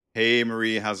Hey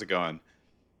Marie, how's it going?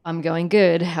 I'm going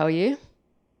good. How are you?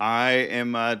 I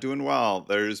am doing well.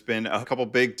 There's been a couple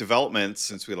big developments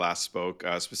since we last spoke,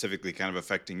 specifically kind of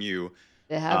affecting you.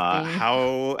 There have been.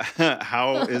 How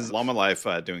how is Llama Life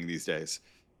doing these days?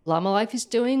 Llama Life is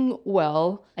doing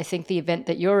well. I think the event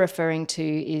that you're referring to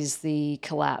is the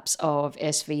collapse of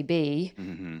SVB,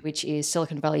 Hmm. which is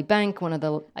Silicon Valley Bank, one of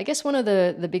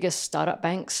the biggest startup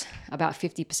banks. About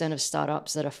 50% of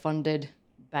startups that are funded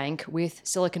bank with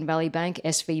Silicon Valley Bank,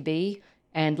 SVB,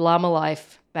 and Llama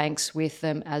Life banks with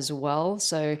them as well.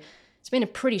 So it's been a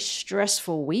pretty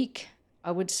stressful week,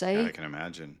 I would Yeah, I say. can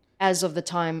imagine. As of the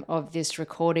time of this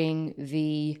recording,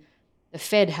 the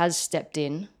Fed has stepped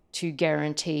in to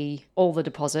guarantee all the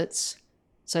deposits.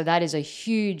 So that is a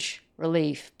huge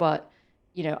relief. But,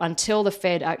 until the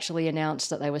Fed actually announced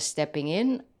that they were stepping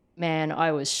in, man,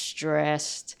 I was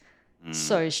stressed, Mm.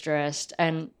 so stressed.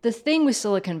 And the thing with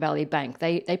Silicon Valley Bank,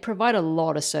 they provide a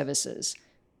lot of services.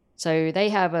 So they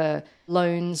have a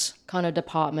loans kind of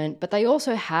department, but they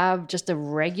also have just a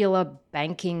regular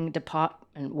banking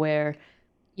department where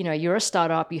you're a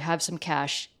startup, you have some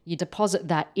cash, you deposit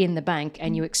that in the bank,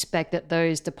 and you expect that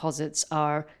those deposits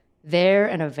are there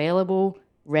and available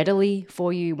readily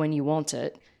for you when you want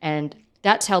it. And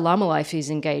that's how Llama Life is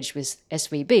engaged with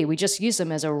SVB. We just use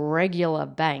them as a regular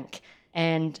bank.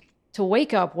 And to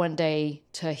wake up one day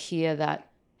to hear that,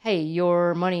 hey,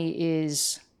 your money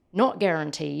is not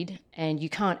guaranteed and you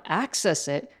can't access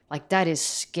it, like that is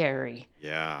scary.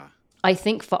 Yeah. I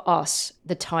think for us,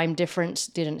 the time difference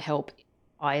didn't help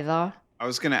either. I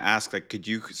was gonna ask, like, could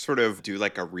you sort of do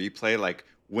like a replay? Like,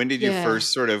 when did you Yeah.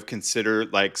 first sort of consider,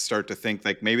 like, start to think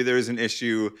like maybe there is an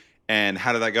issue, and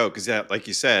how did that go? Because yeah, like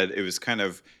you said, it was kind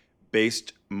of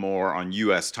based more on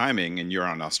U.S. timing, and you're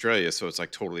on Australia, so it's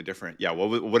like totally different. Yeah.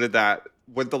 What did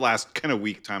the last kind of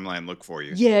week timeline look for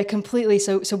you? Yeah, completely.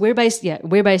 So we're based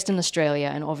in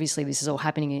Australia, and obviously this is all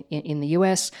happening in the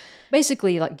US.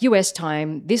 Basically, like US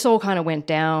time, this all kind of went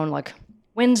down like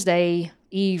Wednesday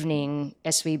evening.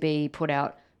 SVB put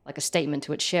out like a statement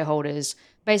to its shareholders,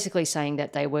 basically saying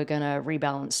that they were going to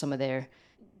rebalance some of their.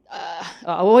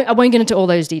 I won't get into all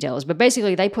those details, but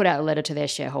basically they put out a letter to their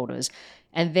shareholders,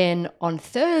 and then on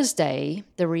Thursday,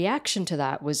 the reaction to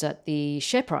that was that the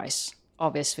share price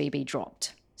of SVB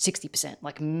dropped 60%,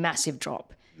 like massive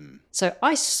drop. Mm. So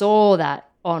I saw that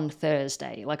on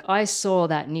Thursday. Like I saw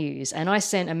that news and I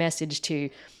sent a message to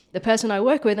the person I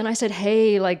work with and I said,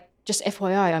 hey, like just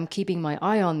FYI, I'm keeping my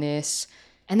eye on this.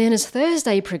 And then as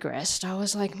Thursday progressed, I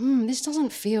was like, this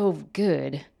doesn't feel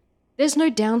good. There's no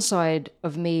downside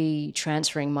of me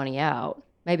transferring money out.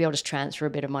 Maybe I'll just transfer a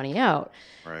bit of money out.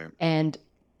 Right. And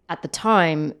at the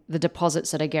time, the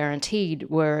deposits that are guaranteed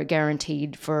were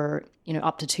guaranteed for,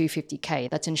 up to 250K.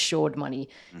 That's insured money.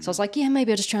 So I Hmm. was like, yeah,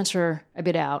 maybe I'll just transfer a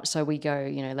bit out. So we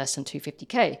go, less than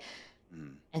 250K.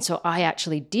 Mm. And so I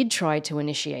actually did try to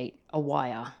initiate a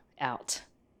wire out.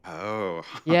 Oh.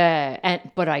 Yeah.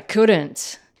 But I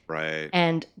couldn't. Right.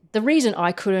 And the reason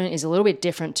I couldn't is a little bit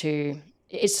different too.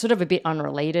 It's sort of a bit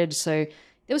unrelated. So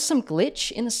there was some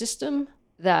glitch in the system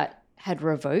that had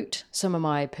revoked some of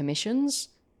my permissions,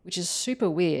 which is super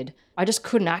weird. I just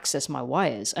couldn't access my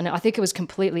wires. And I think it was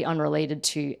completely unrelated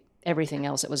to everything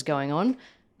else that was going on.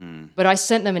 Mm. But I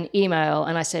sent them an email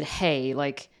and I said, hey,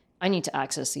 like, I need to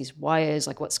access these wires.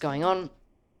 Like, what's going on?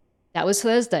 That was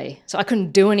Thursday. So I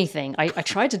couldn't do anything. I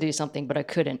tried to do something, but I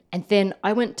couldn't. And then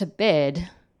I went to bed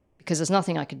because there's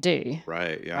nothing I could do.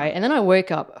 Right. Yeah. Right. And then I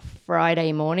woke up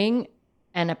Friday morning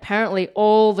and apparently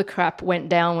all the crap went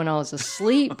down when I was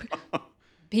asleep.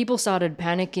 People started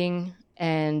panicking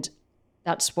and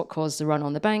that's what caused the run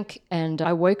on the bank. And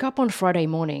I woke up on Friday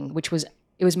morning,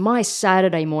 it was my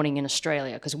Saturday morning in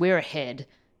Australia because we're ahead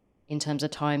in terms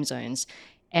of time zones.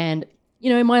 And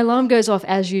my alarm goes off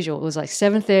as usual. It was like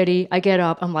 7:30. I get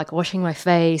up, I'm like washing my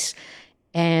face,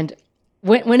 and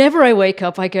whenever I wake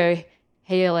up, I go,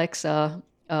 "Hey Alexa,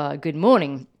 good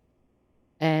morning."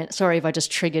 And sorry if I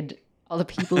just triggered other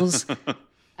people's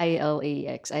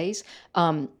Alexas.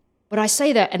 But I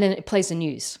say that, and then it plays the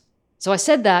news. So I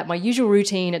said that my usual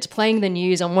routine. It's playing the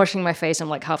news. I'm washing my face. I'm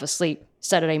like half asleep.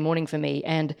 Saturday morning for me,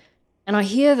 and I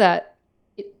hear that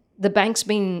the bank's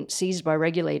been seized by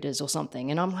regulators or something.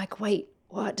 And I'm like, wait,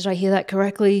 what? Did I hear that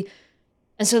correctly?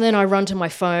 And so then I run to my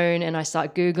phone and I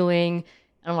start Googling.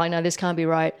 And I'm like, no, this can't be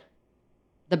right.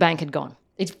 The bank had gone.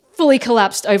 It fully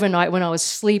collapsed overnight when I was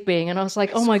sleeping. And I was like,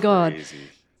 oh That's my God. crazy.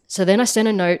 So then I sent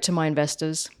a note to my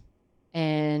investors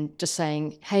and just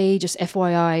saying, hey, just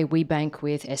FYI, we bank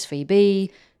with SVB,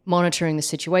 monitoring the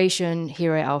situation.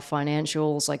 Here are our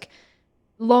financials. Like,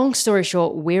 long story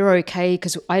short, we're okay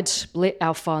because I'd split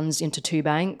our funds into two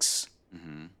banks.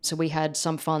 Hmm. So we had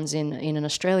some funds in an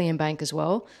Australian bank as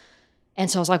well. And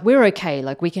so I was like, we're okay.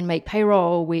 Like we can make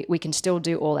payroll. We can still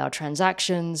do all our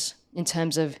transactions in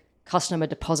terms of customer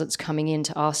deposits coming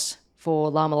into us for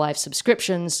Llama Life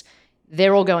subscriptions.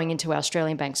 They're all going into our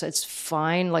Australian bank. So it's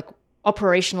fine. Like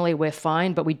operationally, we're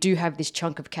fine, but we do have this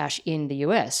chunk of cash in the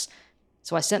US.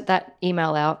 So I sent that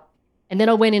email out. And then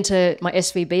I went into my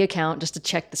SVB account just to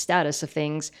check the status of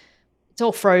things. It's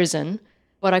all frozen,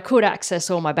 but I could access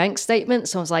all my bank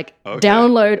statements. So I was like, Okay.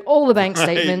 download all the bank Right.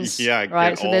 statements, Yeah.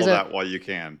 right? Get So all that while you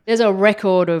can. there's a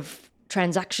record of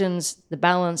transactions, the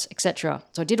balance, etc.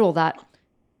 So I did all that.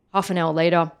 Half an hour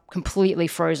later, completely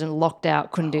frozen, locked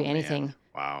out, couldn't do Oh, anything. man.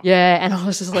 Wow. Yeah, and I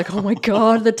was just like, oh my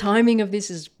God, the timing of this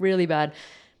is really bad.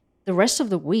 The rest of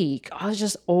the week, I was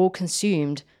just all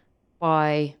consumed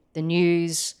by the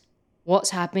news, what's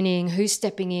happening, who's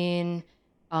stepping in,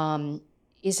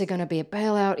 is there going to be a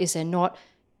bailout, is there not?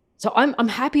 So I'm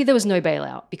happy there was no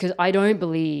bailout because I don't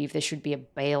believe there should be a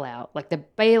bailout. Like the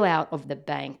bailout of the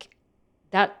bank,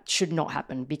 that should not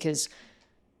happen because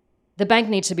the bank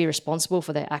needs to be responsible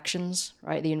for their actions,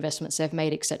 right? The investments they've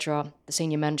made, etc. The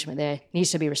senior management there needs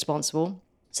to be responsible.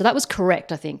 So that was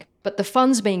correct, I think. But the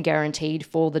funds being guaranteed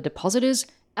for the depositors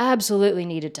absolutely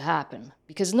needed to happen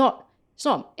because it's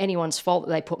not anyone's fault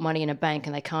that they put money in a bank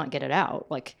and they can't get it out.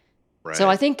 Like, Right. so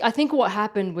I think what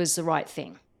happened was the right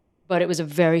thing. But it was a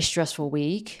very stressful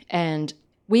week, and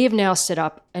we have now set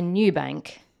up a new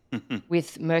bank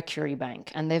with Mercury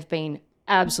Bank, and they've been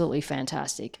absolutely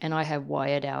fantastic. And I have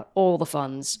wired out all the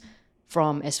funds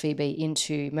from SVB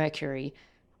into Mercury.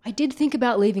 I did think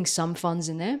about leaving some funds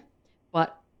in there,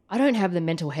 but I don't have the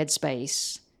mental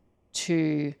headspace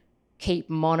to keep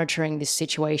monitoring this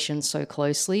situation so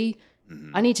closely.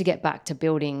 Mhm. I need to get back to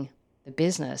building the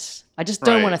business. I just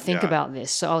don't want to Right, think yeah. about this.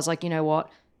 So I was like, you know what?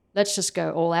 Let's just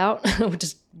go all out. We'll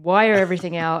just wire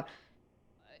everything out.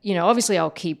 You know, obviously I'll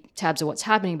keep tabs of what's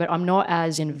happening, but I'm not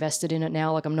as invested in it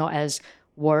now. Like I'm not as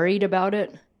worried about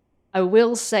it. I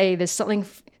will say there's something.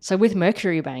 So with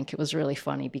Mercury Bank, it was really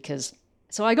funny because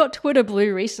so I got Twitter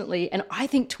Blue recently, and I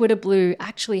think Twitter Blue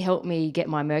actually helped me get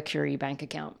my Mercury Bank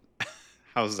account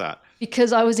How's that?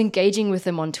 because I was engaging with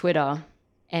them on Twitter,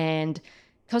 and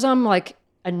because I'm like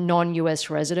a non-US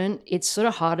resident, it's sort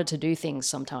of harder to do things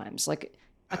sometimes. Like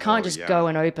I can't Oh, just yeah. go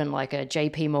and open like a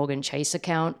JP Morgan Chase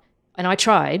account. And I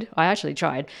actually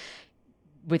tried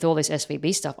with all this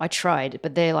SVB stuff. I tried,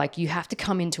 but they're like, you have to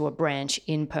come into a branch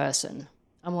in person.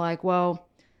 I'm like, well,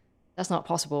 that's not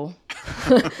possible.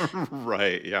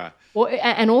 Right, yeah. Well,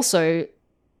 and also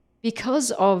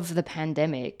because of the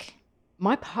pandemic,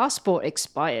 my passport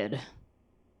expired.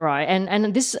 Right.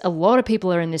 And this a lot of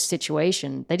people are in this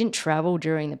situation. They didn't travel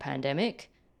during the pandemic.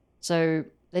 So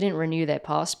they didn't renew their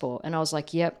passport. And I was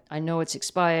like, yep, I know it's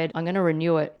expired. I'm going to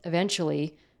renew it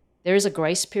eventually. There is a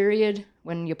grace period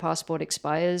when your passport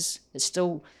expires. It's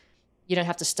still, you don't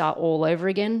have to start all over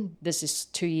again. There's this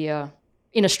 2-year,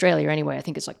 in Australia anyway, I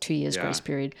think it's like 2 years Yeah. grace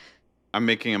period. I'm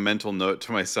making a mental note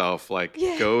to myself, like,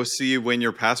 Yeah. go see when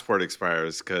your passport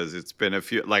expires, because it's been a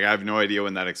few, like, I have no idea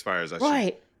when that expires. I should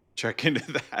Right. check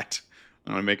into that.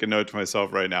 I'm going to make a note to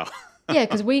myself right now. Yeah,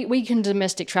 because we can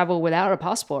domestic travel without a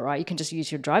passport, right? You can just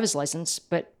use your driver's license.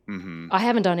 But Hmm. I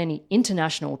haven't done any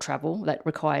international travel that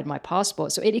required my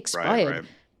passport. So it expired. Right.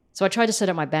 So I tried to set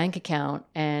up my bank account,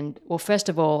 and well, first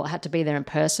of all, I had to be there in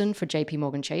person for JP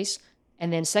Morgan Chase.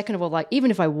 And then second of all, like even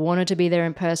if I wanted to be there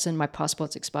in person, my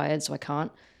passport's expired, so I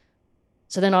can't.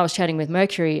 So then I was chatting with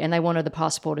Mercury and they wanted the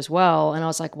passport as well. And I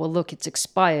was like, well, look, it's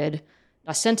expired.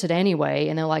 I sent it anyway.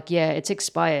 And they're like, yeah, it's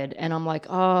expired. And I'm like,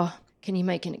 oh, can you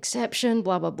make an exception?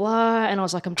 Blah, blah, blah. And I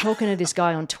was like, I'm talking to this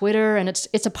guy on Twitter, and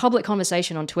it's a public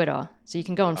conversation on Twitter. So you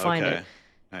can go and find Okay. it.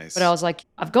 Nice. But I was like,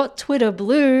 I've got Twitter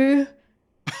Blue.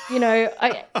 You know,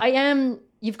 I am,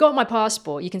 you've got my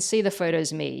passport. You can see the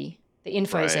photos of me. The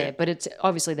info's Right. there, but it's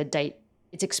obviously the date,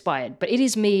 it's expired. But it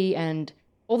is me, and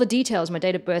all the details, my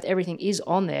date of birth, everything is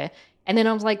on there. And then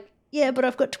I was like, yeah, but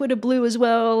I've got Twitter Blue as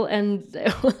well. And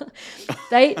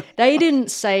they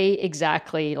didn't say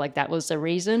exactly like that was the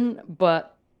reason,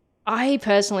 but I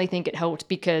personally think it helped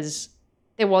because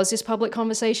there was this public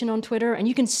conversation on Twitter, and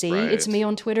you can see it's Right. me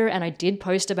on Twitter. And I did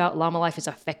post about Llama Life is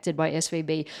affected by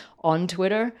SVB on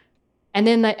Twitter, and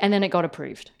then it got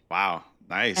approved. Wow.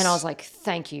 Nice. And I was like,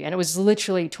 thank you. And it was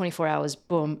literally 24 hours,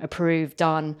 boom, approved,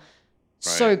 done.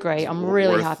 So Right. great. I'm W-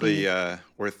 really worth happy.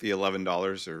 worth the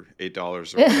 $11 or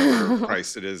 $8 or whatever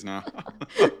price it is now.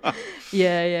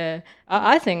 Yeah.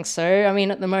 I think so. I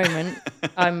mean, at the moment,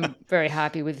 I'm very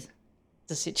happy with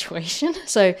the situation.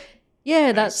 So,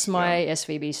 yeah, that's Nice. my Yeah.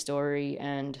 SVB story.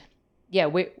 And yeah,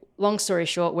 long story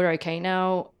short, we're okay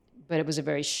now, but it was a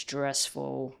very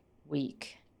stressful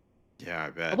week. Yeah, I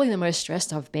bet. Probably the most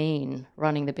stressed I've been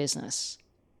running the business.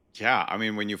 Yeah, I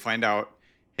mean, when you find out,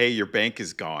 hey, your bank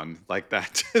is gone, like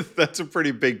that, that's a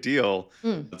pretty big deal.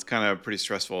 Mm, It's kind of pretty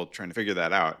stressful trying to figure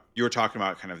that out. You were talking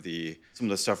about kind of the some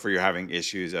of the stuff where you're having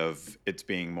issues of it's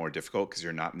being more difficult because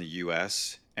you're not in the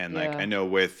U.S. And like I yeah. know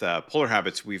with Polar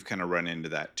Habits, we've kind of run into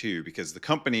that too because the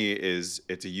company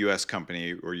it's a U.S.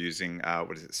 company. We're using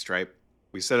what is it, Stripe?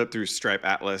 We set up through Stripe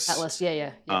Atlas Atlas. Yeah,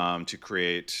 yeah, yeah. to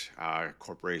create a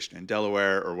corporation in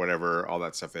Delaware or whatever all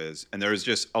that stuff is. And there was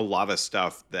just a lot of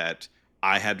stuff that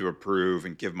I had to approve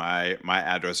and give my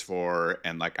address for,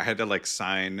 and like I had to like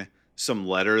sign some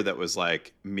letter that was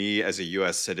like me as a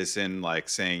U.S. citizen, like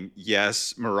saying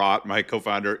yes, Marat, my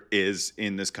co-founder, is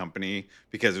in this company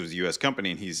because it was a U.S.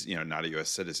 company and he's not a U.S.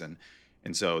 citizen.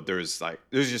 And so there's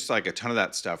just like a ton of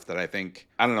that stuff that I think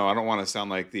I don't know. I don't want to sound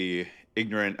like the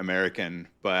ignorant American,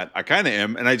 but I kind of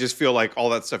am. And I just feel like all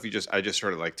that stuff I just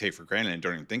sort of like take for granted and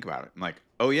don't even think about it. I'm like,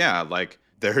 oh yeah, like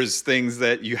there's things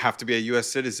that you have to be a US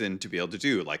citizen to be able to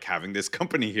do, like having this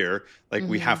company here. Like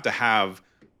we Hmm. have to have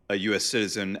a US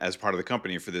citizen as part of the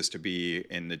company for this to be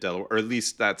in the Delaware, or at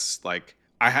least that's like,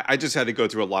 I just had to go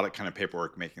through a lot of kind of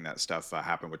paperwork making that stuff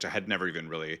happen, which I had never even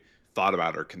really thought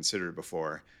about or considered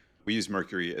before. We use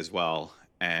Mercury as well.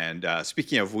 And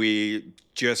speaking of, we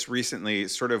just recently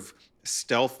sort of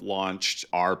stealth launched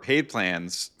our paid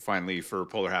plans finally for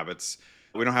Polar Habits.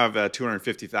 We don't have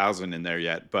 250,000 in there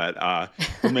yet, but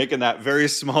we're making that very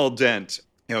small dent.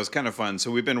 It was kind of fun.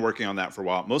 So we've been working on that for a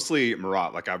while. Mostly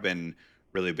Marat. Like I've been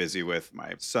really busy with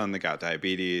my son that got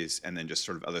diabetes and then just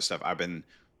sort of other stuff. I've been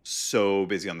so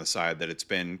busy on the side that it's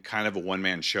been kind of a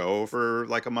one-man show for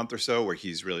like a month or so where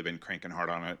he's really been cranking hard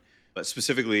on it, but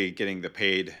specifically getting the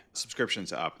paid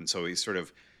subscriptions up. And so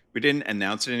we didn't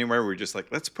announce it anywhere. We were just like,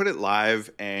 let's put it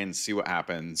live and see what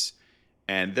happens.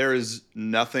 And there is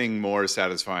nothing more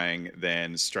satisfying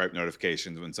than Stripe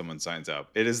notifications when someone signs up.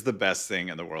 It is the best thing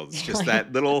in the world. It's just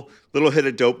that little hit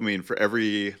of dopamine for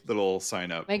every little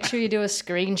sign up. Make sure you do a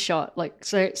screenshot. Like,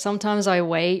 so sometimes I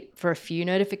wait for a few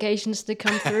notifications to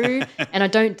come through and I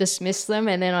don't dismiss them.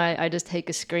 And then I just take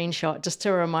a screenshot just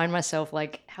to remind myself,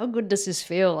 like, how good does this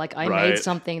feel? Like, I made Right.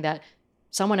 something that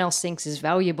someone else thinks is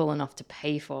valuable enough to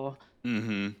pay for.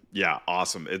 Yeah,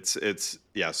 awesome. It's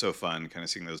yeah, so fun kind of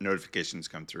seeing those notifications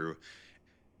come through.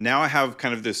 Now I have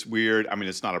kind of this weird, I mean,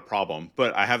 it's not a problem,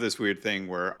 but I have this weird thing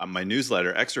where my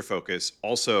newsletter, Extra Focus,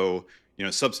 also,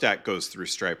 Substack goes through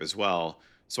Stripe as well.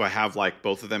 So I have like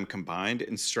both of them combined,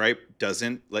 and Stripe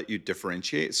doesn't let you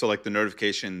differentiate. So like the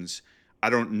notifications,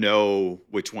 I don't know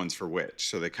which one's for which.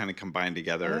 So they kind of combine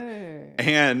together. Oh.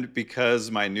 And because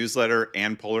my newsletter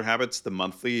and Polar Habits, the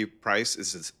monthly price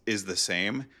is the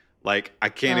same, like I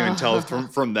can't even tell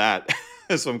from that.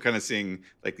 So I'm kind of seeing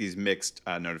like these mixed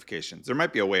notifications. There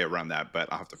might be a way around that,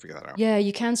 but I'll have to figure that out. Yeah,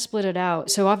 you can split it out.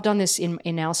 So I've done this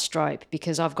in our Stripe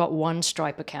because I've got one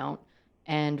Stripe account,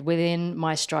 and within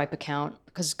my Stripe account,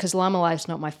 because Llama Life's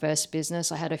not my first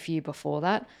business, I had a few before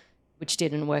that, which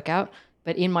didn't work out.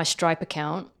 But in my Stripe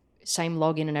account, same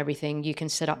login and everything, you can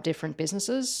set up different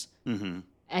businesses. Hmm.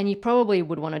 And you probably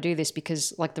would want to do this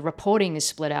because like the reporting is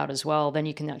split out as well. Then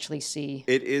you can actually see.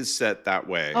 It is set that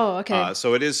way. Oh, okay.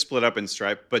 So it is split up in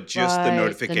Stripe, but just the Right. The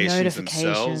notifications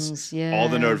themselves, notifications. all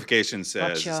the Yeah. notification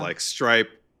says is Gotcha. like Stripe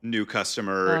new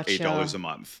customer $8 Gotcha. a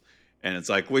month, and it's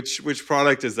like which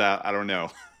product is that? I don't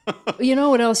know. You know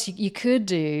what else you could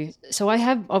do? So I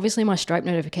have obviously my Stripe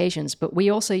notifications, but we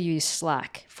also use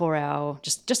Slack for our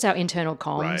just our internal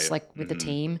comms, Right. like with the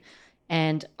team.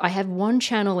 And I have one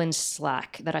channel in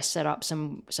Slack that I set up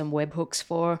some webhooks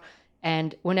for.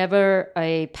 And whenever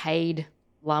a paid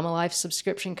Llama Life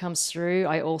subscription comes through,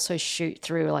 I also shoot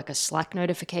through like a Slack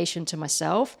notification to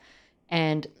myself.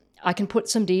 And I can put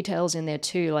some details in there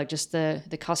too, like just the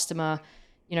customer,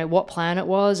 what plan it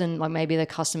was and like maybe the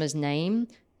customer's name.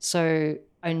 So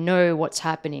I know what's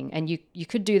happening. And you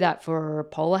could do that for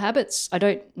Polar Habits. I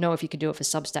don't know if you could do it for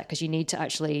Substack because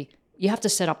you have to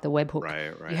set up the webhook.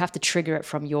 Right. Right. You have to trigger it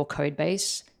from your code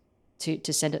base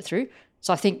to send it through.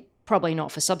 So I think probably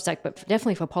not for Substack, but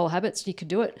definitely for Polar Habits, you could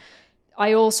do it.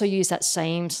 I also use that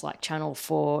same Slack channel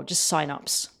for just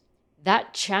signups.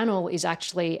 That channel is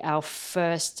actually our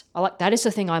first. That is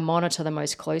the thing I monitor the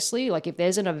most closely. Like if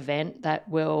there's an event that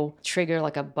will trigger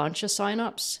like a bunch of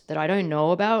signups that I don't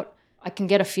know about, I can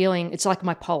get a feeling. It's like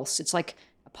my pulse. It's like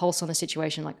a pulse on the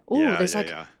situation. Like, oh, Yeah. there's Yeah. like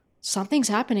Yeah. something's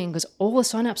happening because all the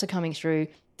signups are coming through.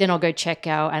 Then I'll go check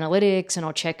our analytics and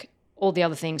I'll check all the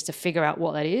other things to figure out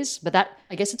what that is. But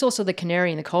I guess it's also the canary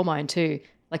in the coal mine too.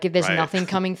 Like if there's Right. nothing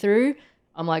coming through,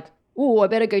 I'm like, oh, I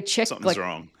better go check Something's like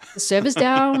wrong. the server's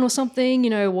down or something,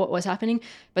 what was happening.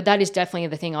 But that is definitely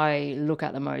the thing I look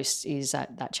at the most is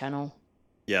that channel.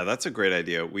 Yeah, that's a great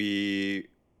idea. We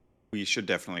should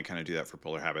definitely kind of do that for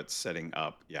Polar Habits, setting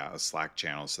up, a Slack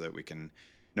channel so that we can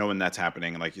know when that's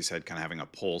happening. And like you said, kind of having a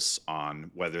pulse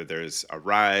on whether there's a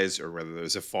rise or whether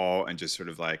there's a fall, and just sort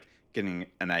of like getting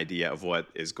an idea of what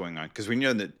is going on. Because when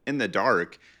you're in the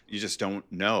dark, you just don't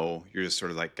know. You're just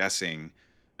sort of like guessing.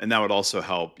 And that would also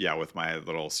help, with my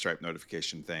little Stripe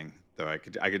notification thing. Though I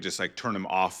could just like turn them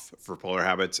off for Polar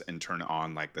Habits and turn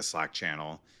on like the Slack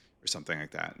channel or something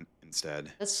like that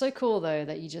instead. That's so cool though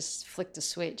that you just flicked a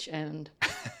switch and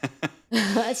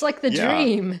it's like the Yeah.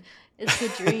 dream. It's the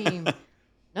dream.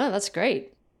 No, that's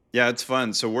great. Yeah, it's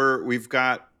fun. So we've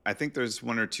got, I think there's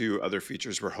one or two other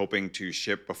features we're hoping to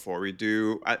ship before we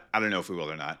do. I don't know if we will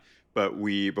or not, but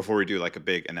before we do like a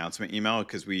big announcement email,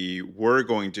 because we were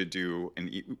going to do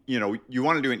you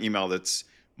want to do an email that's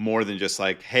more than just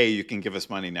like, hey, you can give us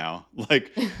money now.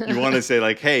 Like you want to say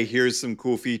like, hey, here's some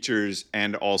cool features,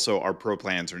 and also our pro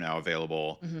plans are now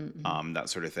available, that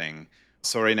sort of thing.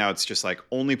 So right now it's just like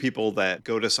only people that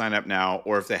go to sign up now,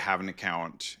 or if they have an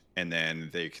account, and then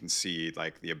they can see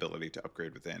like the ability to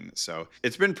upgrade within. So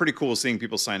it's been pretty cool seeing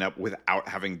people sign up without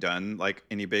having done like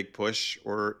any big push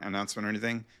or announcement or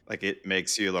anything. Like it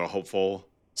makes you a little hopeful.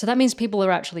 So that means people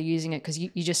are actually using it because you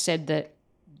just said that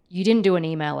you didn't do an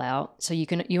email out. So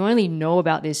you only know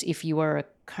about this if you are a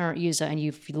current user and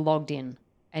you've logged in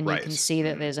and you can Right. see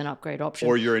that there's an upgrade option.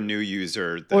 Or you're a new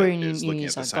user Or that a new is looking at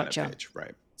user, the sign up gotcha. page.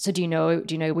 Right. So do you know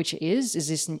which it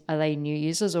is? Are they new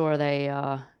users or are they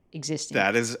existing?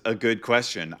 That is a good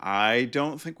question. I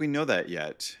don't think we know that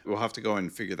yet. We'll have to go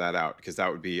and figure that out, because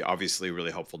that would be obviously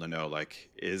really helpful to know. Like,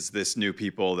 is this new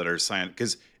people that are signing?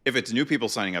 Because if it's new people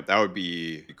signing up, that would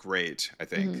be great. I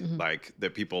think like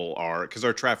that people are, because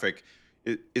our traffic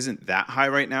isn't that high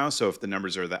right now. So if the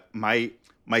numbers are that, my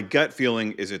gut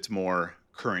feeling is it's more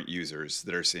current users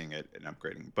that are seeing it and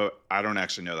upgrading. But I don't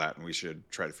actually know that, and we should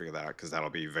try to figure that out, because that'll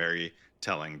be very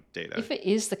telling data. If it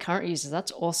is the current users,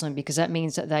 that's awesome because that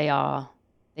means that they're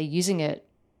using it,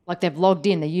 like they've logged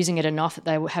in, they're using it enough that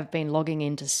they have been logging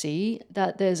in to see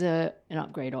that there's an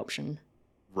upgrade option.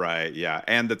 Right, yeah,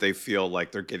 and that they feel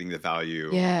like they're getting the value,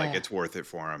 like Yeah. it's worth it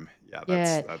for them. Yeah,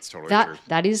 Yeah, that's totally true.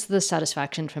 that is the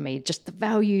satisfaction for me. Just the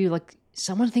value, like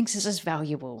someone thinks this is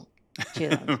valuable to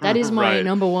them. That is my Right.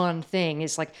 number one thing.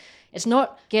 It's like it's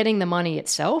not getting the money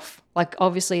itself. Like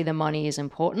obviously the money is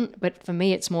important, but for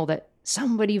me it's more that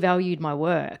somebody valued my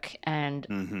work and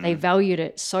they Mhm. valued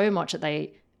it so much that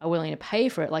they are willing to pay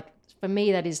for it. Like for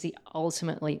me that is the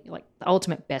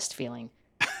ultimate best feeling.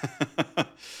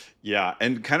 Yeah,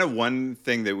 and kind of one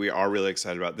thing that we are really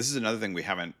excited about. This is another thing we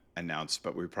haven't announced,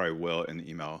 but we probably will in the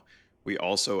email. We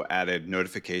also added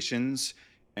notifications,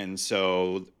 and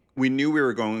so we knew we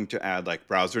were going to add like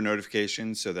browser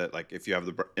notifications, so that like if you have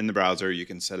in the browser, you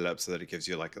can set it up so that it gives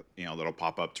you like a little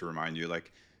pop up to remind you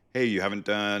like, hey, you haven't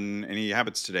done any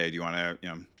habits today. Do you want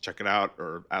to check it out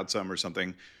or add some or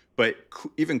something? But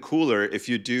even cooler, if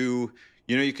you do,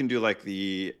 you can do like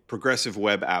the progressive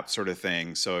web app sort of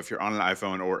thing. So if you're on an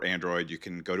iPhone or Android, you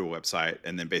can go to a website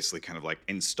and then basically kind of like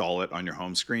install it on your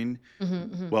home screen.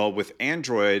 Hmm. Well, with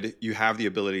Android, you have the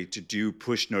ability to do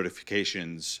push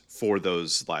notifications for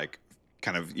those like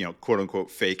kind of, quote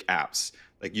unquote fake apps.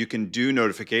 Like you can do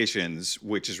notifications,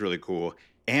 which is really cool.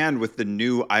 And with the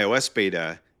new iOS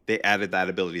beta, they added that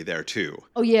ability there too.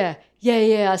 Oh yeah.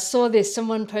 Yeah. I saw this.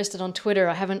 Someone posted on Twitter.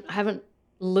 I haven't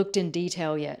looked in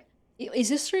detail yet. Is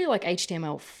this through like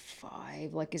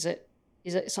HTML5? Like is it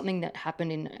something that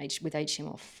happened with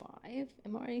HTML5?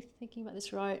 Am I thinking about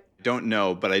this right? Don't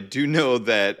know, but I do know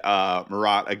that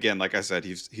Marat, again, like I said,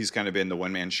 he's kind of been the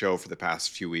one man show for the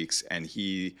past few weeks, and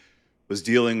he was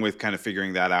dealing with kind of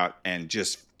figuring that out, and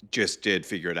just did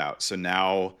figure it out. So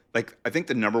now, like, I think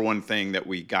the number one thing that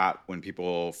we got when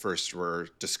people first were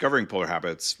discovering Polar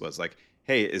Habits was like,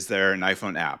 hey, is there an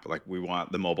iPhone app? Like, we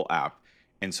want the mobile app.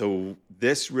 And so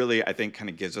this really, I think, kind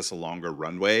of gives us a longer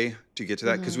runway to get to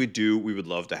that, because Hmm. we would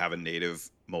love to have a native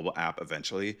mobile app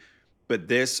eventually. But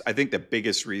this, I think the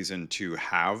biggest reason to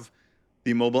have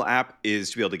the mobile app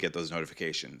is to be able to get those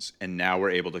notifications. And now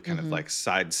we're able to kind of Hmm. like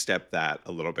sidestep that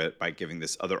a little bit by giving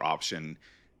this other option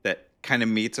that kind of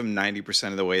meets them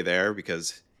 90% of the way there,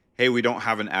 because, hey, we don't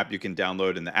have an app you can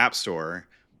download in the App Store.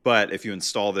 But if you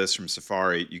install this from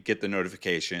Safari, you get the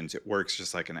notifications. It works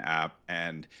just like an app.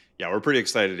 And yeah, we're pretty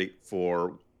excited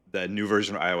for the new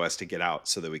version of iOS to get out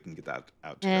so that we can get that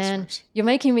out to And customers. you're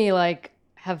making me like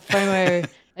have FOMO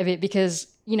a bit because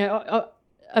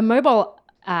a mobile.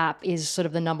 app is sort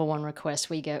of the number one request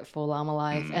we get for Llama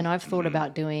Life. And I've thought Mm-hmm.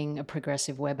 about doing a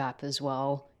progressive web app as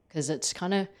well because it's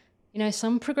kind of,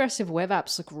 some progressive web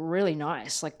apps look really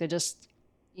nice. Like they're just,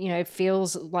 it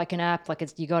feels like an app, like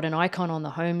you got an icon on the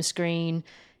home screen.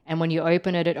 And when you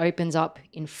open it, it opens up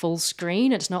in full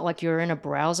screen. It's not like you're in a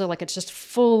browser, like it's just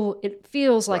full, it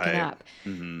feels like an Right. app.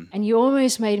 Mm-hmm. And you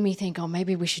almost made me think, oh,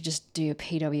 maybe we should just do a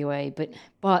PWA.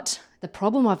 But the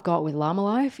problem I've got with Llama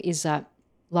Life is that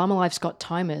Llama Life's got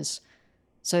timers.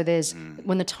 So Mm.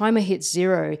 when the timer hits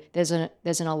 0, there's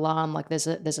an alarm, like there's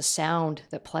a sound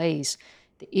that plays.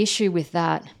 The issue with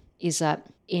that is that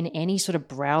in any sort of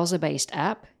browser-based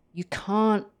app, you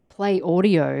can't play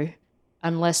audio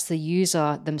unless the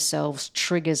user themselves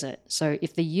triggers it. So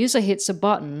if the user hits a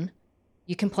button,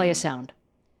 you can play a sound.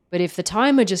 But if the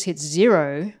timer just hits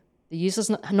 0, the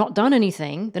user's not done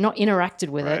anything, they're not interacted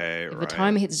with it. Right, If the right.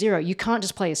 timer hits 0, you can't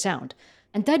just play a sound.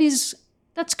 And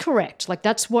that's correct. Like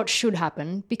that's what should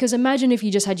happen. Because imagine if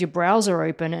you just had your browser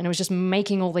open and it was just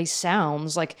making all these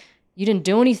sounds, like you didn't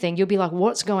do anything. You'll be like,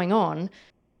 what's going on?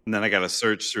 And then I got to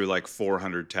search through like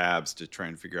 400 tabs to try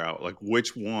and figure out like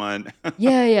which one.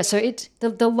 Yeah. So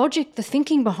the logic, the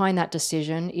thinking behind that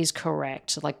decision is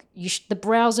correct. Like the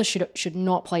browser should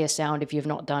not play a sound if you've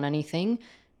not done anything.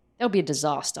 That'll be a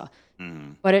disaster.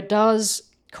 Mm, But it does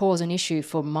cause an issue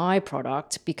for my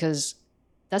product because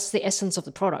that's the essence of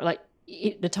the product. Like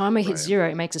the timer hits right. 0,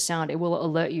 it makes a sound, it will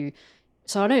alert you.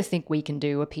 So I don't think we can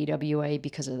do a PWA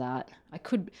because of that. I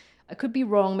could be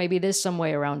wrong. Maybe there's some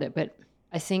way around it, but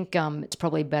I think it's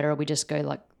probably better we just go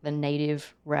like the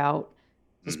native route,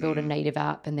 just build a Mhm. native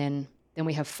app, and then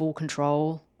we have full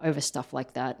control over stuff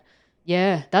like that.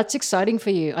 Yeah, that's exciting for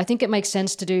you. I think it makes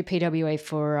sense to do PWA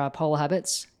for Polar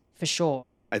Habits for sure.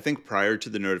 I think prior to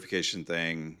the notification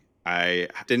thing, I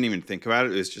didn't even think about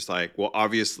it. It was just like, well,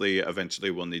 obviously,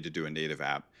 eventually we'll need to do a native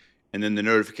app. And then the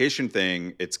notification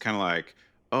thing, it's kind of like,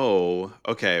 oh,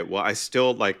 okay, well, I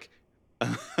still like,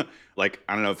 like,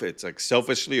 I don't know if it's like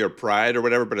selfishly or pride or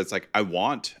whatever, but it's like, I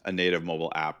want a native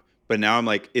mobile app. But now I'm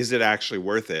like, is it actually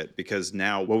worth it? Because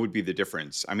now what would be the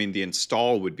difference? I mean, the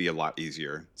install would be a lot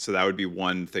easier. So that would be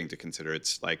one thing to consider.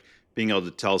 It's like being able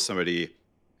to tell somebody,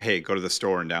 hey, go to the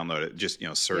store and download it. Just,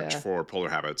 search Yeah. for Polar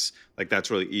Habits. Like that's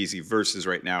really easy versus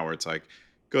right now where it's like,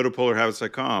 go to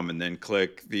polarhabits.com and then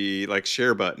click the like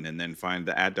share button and then find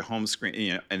the add to home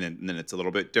screen, and then it's a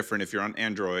little bit different if you're on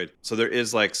Android. So there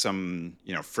is like some,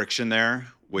 friction there,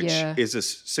 which Yeah. is a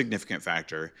significant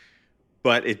factor.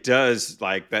 But it does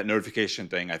like that notification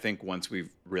thing. I think once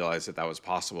we've realized that that was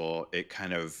possible, it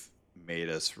kind of made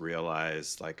us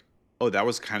realize like, oh, that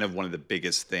was kind of one of the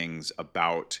biggest things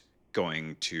about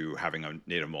going to having a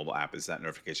native mobile app is that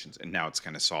notifications, and now it's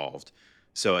kind of solved.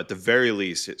 So at the very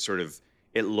least,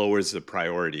 it lowers the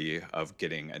priority of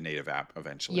getting a native app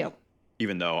eventually, Yep.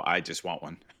 even though I just want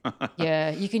one.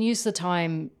 Yeah. You can use the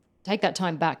time, take that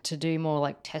time back to do more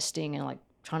like testing and like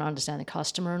trying to understand the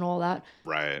customer and all that.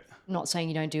 Right. I'm not saying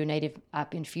you don't do a native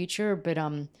app in future, but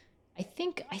I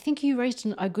think you raised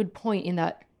a good point in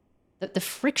that the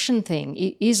friction thing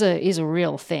is a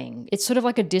real thing. It's sort of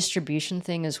like a distribution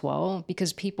thing as well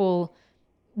because people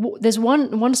there's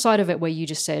one side of it where you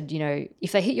just said,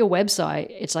 if they hit your website,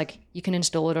 it's like you can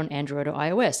install it on Android or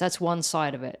iOS. That's one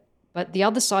side of it. But the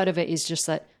other side of it is just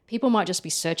that people might just be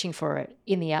searching for it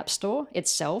in the App Store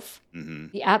itself. Hmm.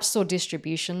 The App Store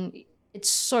distribution, it's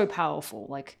so powerful.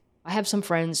 Like I have some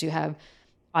friends who have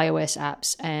iOS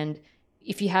apps, and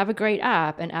if you have a great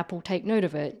app and Apple take note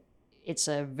of it, it's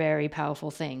a very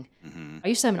powerful thing. Hmm. I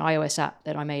used to have an iOS app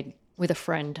that I made with a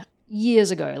friend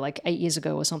years ago, like 8 years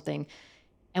ago or something,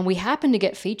 and we happened to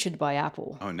get featured by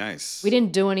Apple. Oh, nice. We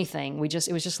didn't do anything.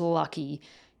 It was just lucky,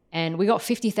 and we got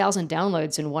 50,000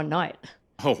 downloads in one night.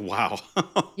 Oh, wow.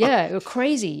 Yeah, it was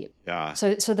crazy. Yeah.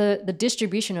 So the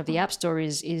distribution of the App Store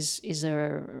is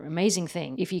a amazing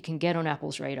thing if you can get on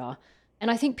Apple's radar. And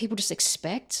I think people just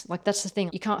expect, like that's the thing,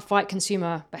 you can't fight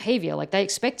consumer behavior. Like they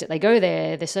expect it. They go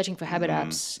there, they're searching for habit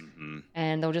apps, Hmm.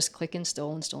 and they'll just click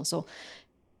install, install, install.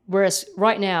 Whereas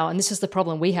right now, and this is the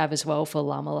problem we have as well for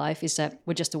Llama Life, is that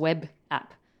we're just a web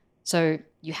app. So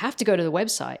you have to go to the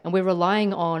website, and we're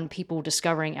relying on people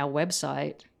discovering our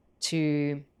website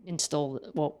to install.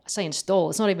 Well, I say install.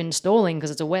 It's not even installing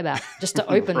because it's a web app. Just to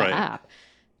open the Right. app.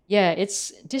 Yeah,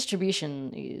 it's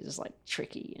distribution is like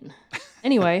tricky. And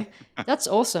anyway, that's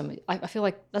awesome. I feel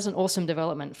like that's an awesome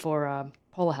development for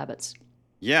Polar Habits.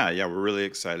 Yeah, we're really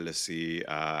excited to see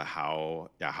how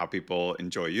people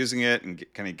enjoy using it and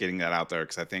kind of getting that out there.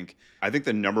 Because I think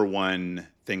the number one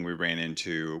thing we ran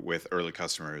into with early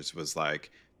customers was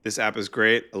like, this app is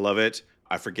great, I love it,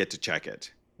 I forget to check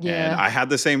it. And Yeah. I had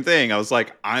the same thing. I was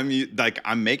like,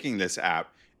 I'm making this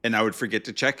app, and I would forget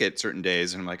to check it certain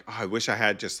days, and I'm like, oh, I wish I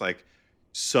had just like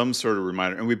some sort of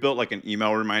reminder. And we built like an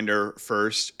email reminder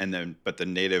first, and then but the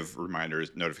native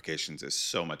reminders notifications is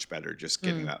so much better. Just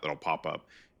getting Mm. that little pop up,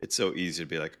 it's so easy to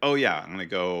be like, oh yeah, I'm gonna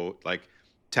go like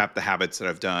tap the habits that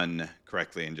I've done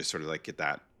correctly, and just sort of like get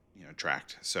that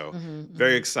tracked. So Mhm,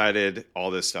 very mhm. excited.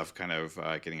 All this stuff kind of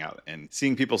getting out and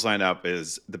seeing people sign up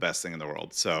is the best thing in the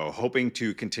world. So hoping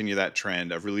to continue that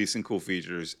trend of releasing cool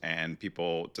features and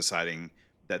people deciding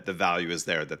that the value is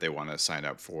there, that they want to sign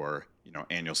up for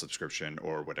annual subscription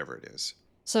or whatever it is.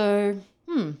 So,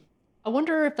 I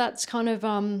wonder if that's kind of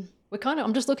I'm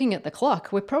just looking at the clock.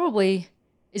 We're probably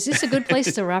is this a good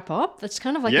place to wrap up? That's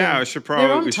kind of like Yeah, a we should we're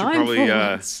probably on we should time for probably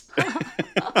once.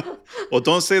 well,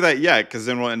 don't say that yet, because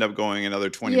then we'll end up going another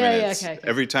 20 Yeah, yeah, minutes. okay, okay.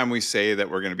 Every time we say that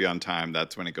we're going to be on time,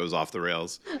 that's when it goes off the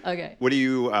rails. Okay. What are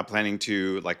you planning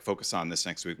to like focus on this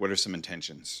next week? What are some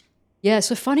intentions? Yeah,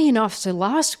 so funny enough, so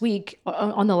last week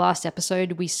on the last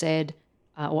episode, we said,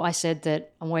 well, I said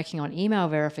that I'm working on email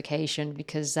verification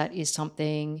because that is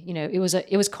something, it was All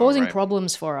causing right.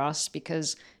 problems for us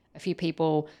because a few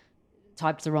people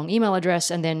typed the wrong email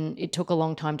address, and then it took a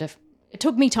long time it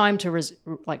took me time to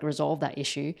resolve that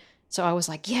issue. So I was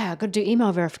like, yeah, I got to do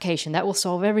email verification. That will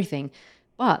solve everything.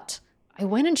 But I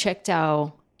went and checked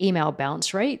our email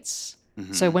bounce rates.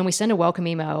 So Hmm. when we send a welcome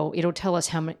email, it'll tell us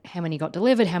how many got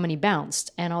delivered, how many bounced.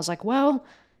 And I was like, well,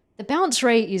 the bounce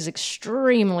rate is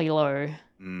extremely low.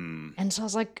 Mm. And so I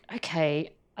was like,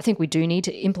 okay, I think we do need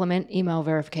to implement email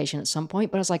verification at some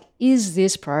point. But I was like, is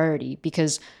this priority?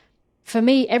 Because for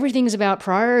me, everything's about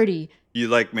priority. You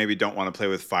like maybe don't want to play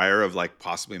with fire of like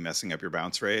possibly messing up your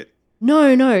bounce rate.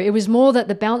 No, no, it was more that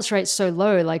the bounce rate's so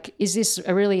low. Like, is this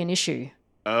really an issue?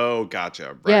 Oh,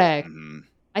 gotcha. Right. Yeah, Hmm.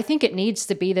 I think it needs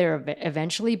to be there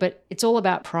eventually, but it's all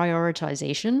about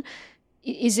prioritization.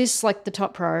 Is this like the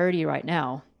top priority right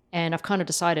now? And I've kind of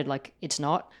decided like it's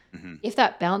not. Hmm. If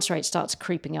that bounce rate starts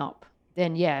creeping up,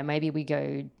 then yeah, maybe we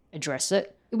go address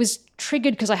it. It was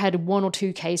triggered because I had one or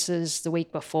two cases the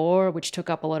week before, which took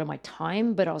up a lot of my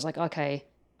time, but I was like, okay,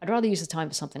 I'd rather use the time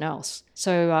for something else.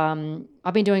 So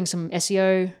I've been doing some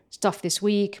SEO stuff this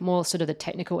week, more sort of the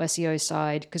technical SEO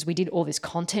side, because we did all this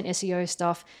content SEO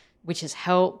stuff, which has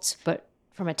helped. But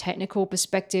from a technical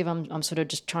perspective, I'm sort of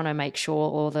just trying to make sure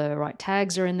all the right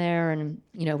tags are in there. And,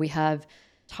 we have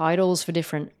titles for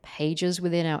different pages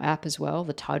within our app as well.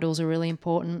 The titles are really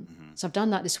important. Hmm. So I've done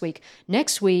that this week.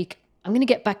 Next week, I'm going to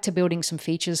get back to building some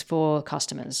features for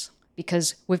customers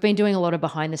because we've been doing a lot of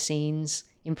behind the scenes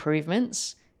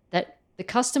improvements that the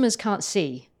customers can't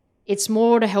see. It's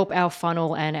more to help our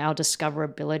funnel and our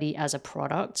discoverability as a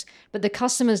product, but the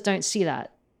customers don't see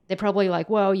that. They're probably like,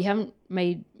 well, you haven't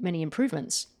made many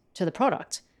improvements to the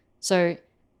product. So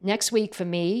next week for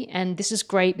me, and this is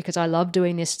great because I love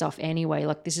doing this stuff anyway.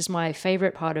 Like this is my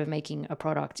favorite part of making a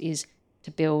product is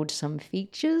to build some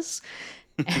features.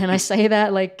 And I say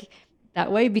that like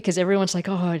that way because everyone's like,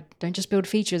 oh, don't just build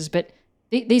features. But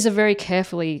these are very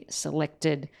carefully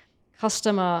selected,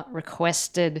 customer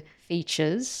requested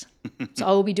features. So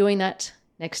I will be doing that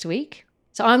next week.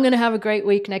 So I'm going to have a great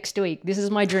week next week. This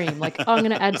is my dream. Like I'm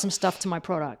going to add some stuff to my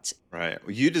product. Right.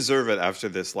 Well, you deserve it after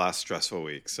this last stressful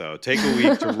week. So take a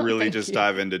week to really Thank just you.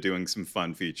 dive into doing some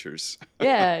fun features.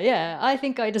 Yeah, yeah. I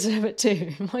think I deserve it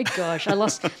too. My gosh, I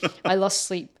lost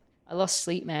sleep. I lost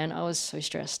sleep, man. I was so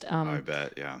stressed. I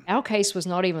bet. Yeah. Our case was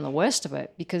not even the worst of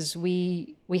it because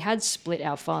we had split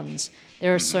our funds.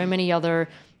 There are so Hmm. many other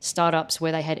startups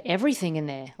where they had everything in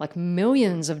there, like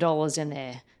millions of dollars in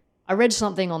there. I read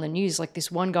something on the news like this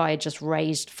one guy had just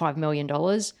raised $5 million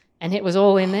and it was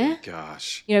all in Oh my there.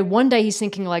 gosh. One day he's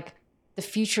thinking like the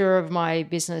future of my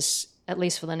business, at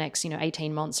least for the next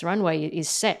 18 months runway, is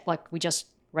set. Like we just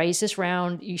raised this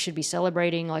round, you should be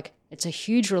celebrating. Like it's a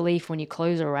huge relief when you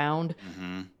close a round.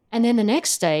 Hmm. And then the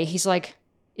next day he's like,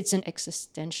 it's an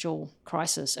existential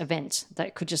crisis event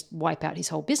that could just wipe out his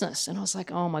whole business. And I was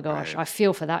like, oh my gosh, Right. I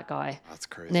feel for that guy. That's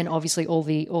And then crazy. obviously all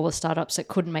the startups that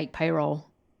couldn't make payroll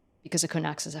because they couldn't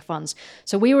access their funds.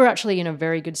 So we were actually in a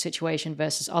very good situation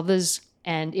versus others.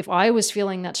 And if I was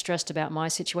feeling that stressed about my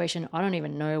situation, I don't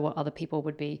even know what other people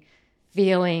would be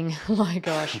feeling. Oh my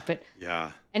gosh. But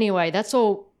Yeah. anyway, that's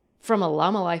all from a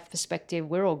Llama Life perspective.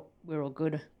 We're all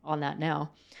good on that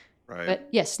now. Right. But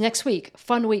yes, next week,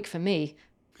 fun week for me.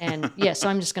 And yes,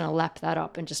 I'm just going to lap that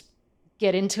up and just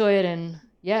get into it and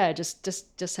yeah,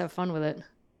 just have fun with it.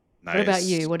 What about Nice.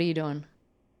 you? What are you doing?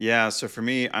 Yeah, so for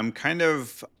me, I'm kind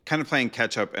of playing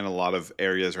catch up in a lot of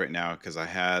areas right now because I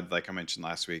had, like I mentioned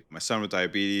last week, my son with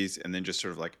diabetes, and then just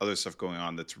sort of like other stuff going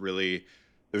on that's really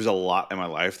there's a lot in my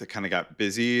life that kind of got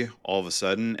busy all of a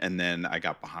sudden, and then I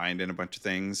got behind in a bunch of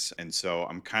things, and so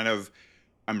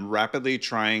I'm rapidly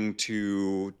trying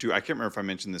to do. I can't remember if I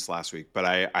mentioned this last week, but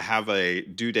I have a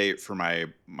due date for my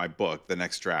book, the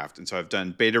next draft, and so I've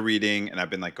done beta reading, and I've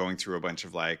been like going through a bunch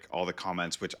of like all the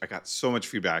comments, which I got so much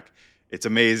feedback. It's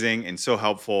amazing and so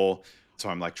helpful. So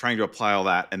I'm like trying to apply all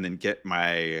that and then get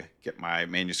my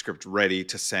manuscript ready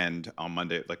to send on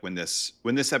Monday. Like when this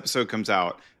episode comes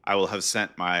out, I will have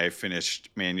sent my finished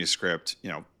manuscript,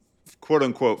 quote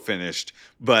unquote finished,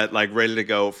 but like ready to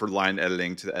go for line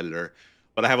editing to the editor.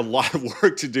 But I have a lot of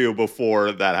work to do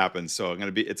before that happens. So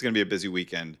it's gonna be a busy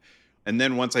weekend. And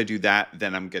then once I do that,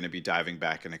 then I'm gonna be diving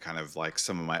back into kind of like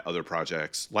some of my other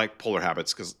projects, like Polar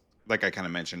Habits, because like I kind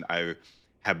of mentioned, I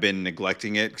have been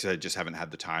neglecting it because I just haven't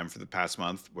had the time for the past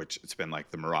month, which it's been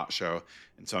like the Marat show.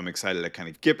 And so I'm excited to kind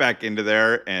of get back into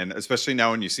there. And especially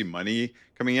now when you see money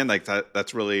coming in, like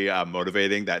that's really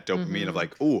motivating, that dopamine of Hmm.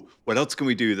 like, oh, what else can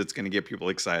we do that's going to get people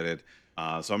excited?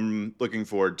 So I'm looking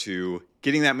forward to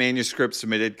getting that manuscript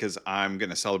submitted because I'm going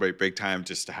to celebrate big time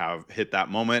just to have hit that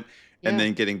moment, and Yeah.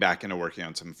 then getting back into working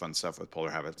on some fun stuff with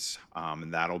Polar Habits.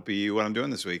 And that'll be what I'm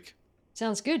doing this week.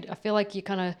 Sounds good. I feel like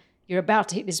you're about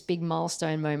to hit this big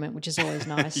milestone moment, which is always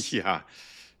nice. Yeah.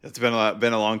 It's been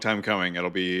a long time coming. It'll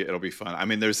be fun. I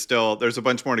mean, there's a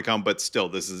bunch more to come, but still,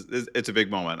 it's a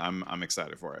big moment. I'm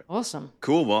excited for it. Awesome.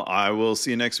 Cool. Well, I will see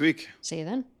you next week. See you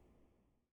then.